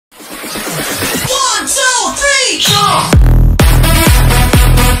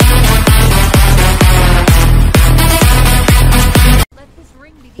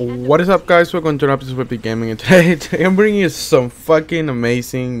What is up, guys? Welcome to an episode of Epic Gaming, and today I'm bringing you some fucking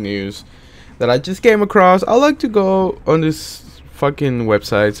amazing news that I just came across. I like to go on these fucking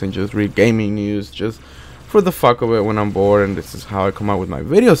websites and just read gaming news just for the fuck of it when I'm bored, and this is how I come out with my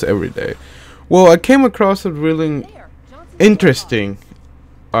videos every day. Well, I came across a really interesting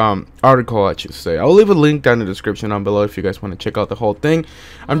article, I should say. I'll leave a link down in the description down below if you guys want to check out the whole thing.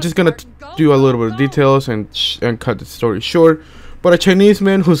 I'm just gonna do a little bit of details and cut the story short. But a Chinese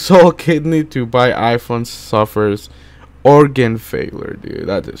man who sold kidney to buy iPhone suffers organ failure, dude.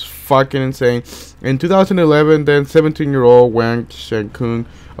 That is fucking insane. In 2011, then 17-year-old Wang Shangkun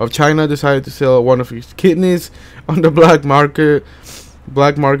of China decided to sell one of his kidneys on the black market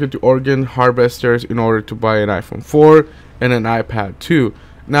to organ harvesters in order to buy an iPhone 4 and an iPad 2.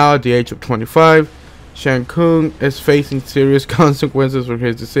 Now at the age of 25, Shangkun is facing serious consequences for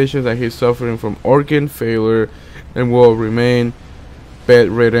his decision, that he's suffering from organ failure and will remain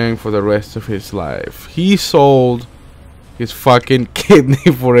bedridden for the rest of his life. He sold his fucking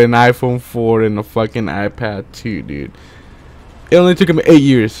kidney for an iPhone 4 and a fucking iPad 2, dude. It only took him 8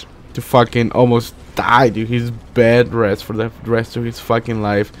 years to fucking almost die, dude. He's bed rest for the rest of his fucking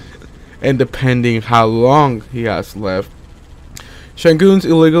life, and depending how long he has left. Shangkun's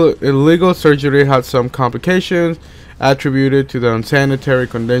illegal surgery had some complications attributed to the unsanitary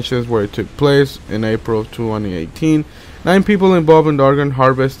conditions where it took place. In April of 2018, 9 people involved in the organ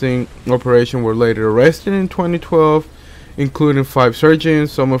harvesting operation were later arrested in 2012, including 5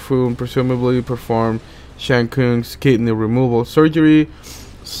 surgeons, some of whom presumably performed Shangkun's kidney removal surgery.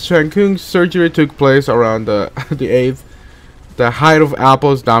 Shangkun's surgery took place around the height of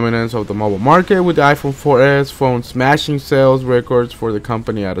Apple's dominance of the mobile market, with the iPhone 4S phone smashing sales records for the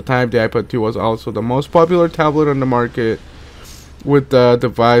company at the time. The iPad 2 was also the most popular tablet on the market, with the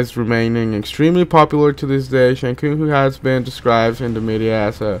device remaining extremely popular to this day. Shangkun, who has been described in the media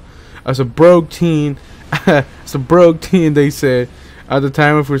as a broke teen, they said, at the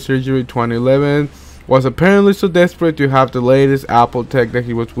time of her surgery 2011, was apparently so desperate to have the latest Apple tech that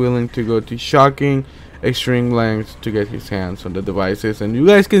he was willing to go to shocking extreme lengths to get his hands on the devices. And you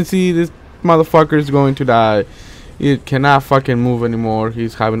guys can see this motherfucker is going to die. He cannot fucking move anymore.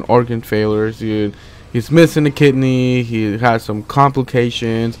 He's having organ failures, dude. He's missing a kidney. He has some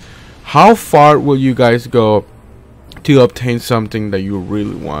complications. How far will you guys go to obtain something that you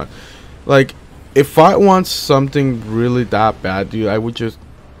really want? Like, if I want something really that bad, dude, I would just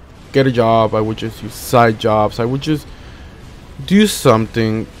get a job. I would just use side jobs. I would just do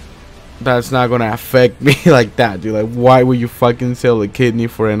something that's not gonna affect me like that, dude. Like, why would you fucking sell a kidney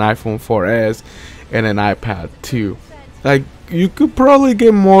for an iPhone 4S and an iPad 2? Like, you could probably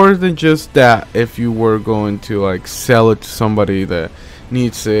get more than just that if you were going to like sell it to somebody that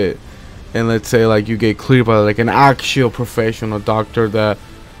needs it, and let's say like you get cleared by like an actual professional doctor that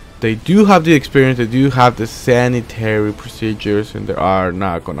they do have the experience, they do have the sanitary procedures, and they are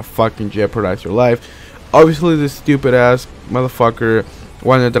not gonna fucking jeopardize your life. Obviously, this stupid ass motherfucker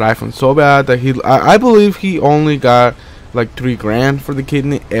wanted that iPhone so bad that I believe he only got like $3 grand for the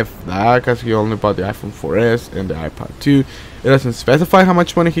kidney, if that, because he only bought the iPhone 4S and the iPad 2. It doesn't specify how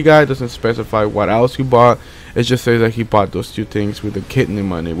much money he got. It doesn't specify what else he bought. It just says that he bought those 2 things with the kidney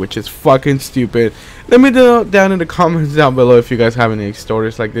money, which is fucking stupid. Let me know down in the comments down below if you guys have any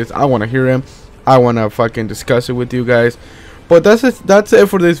stories like this. I want to hear them. I want to fucking discuss it with you guys. But that's it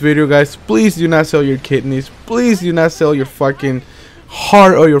for this video, guys. Please do not sell your kidneys. Please do not sell your fucking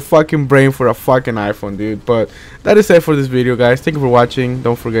heart or your fucking brain for a fucking iPhone, dude. But that is it for this video, guys. Thank you for watching.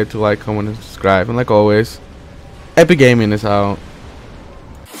 Don't forget to like, comment, and subscribe. And like always, Epic Gaming is out.